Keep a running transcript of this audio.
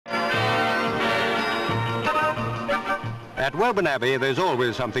At Woburn Abbey, there's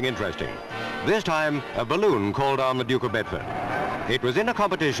always something interesting. This time, a balloon called on the Duke of Bedford. It was in a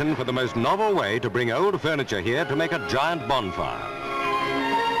competition for the most novel way to bring old furniture here to make a giant bonfire.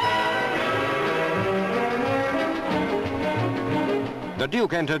 The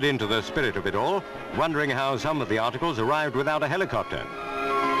Duke entered into the spirit of it all, wondering how some of the articles arrived without a helicopter.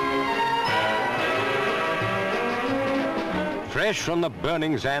 Fresh from the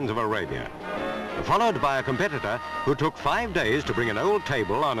burning sands of Arabia, followed by a competitor who took 5 days to bring an old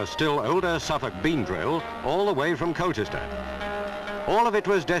table on a still older Suffolk beam drill all the way from Colchester. All of it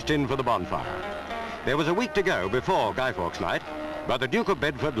was destined for the bonfire. There was a week to go before Guy Fawkes night, but the Duke of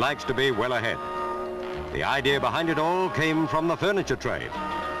Bedford likes to be well ahead. The idea behind it all came from the furniture trade.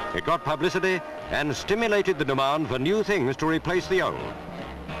 It got publicity and stimulated the demand for new things to replace the old.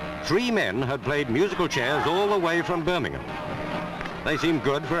 3 men had played musical chairs all the way from Birmingham. They seemed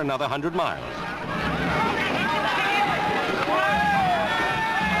good for another 100 miles.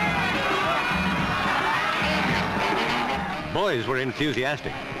 Boys were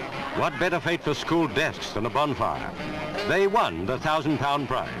enthusiastic. What better fate for school desks than a bonfire? They won the £1,000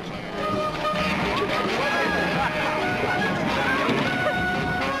 prize.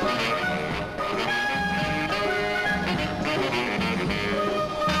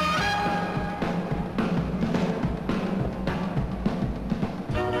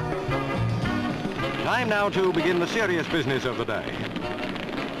 Time now to begin the serious business of the day.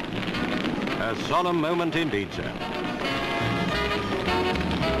 A solemn moment indeed, sir.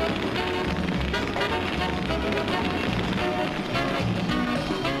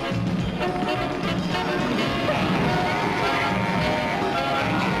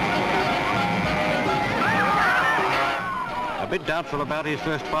 A bit doubtful about his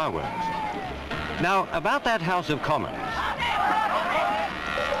first fireworks. Now, about that House of Commons.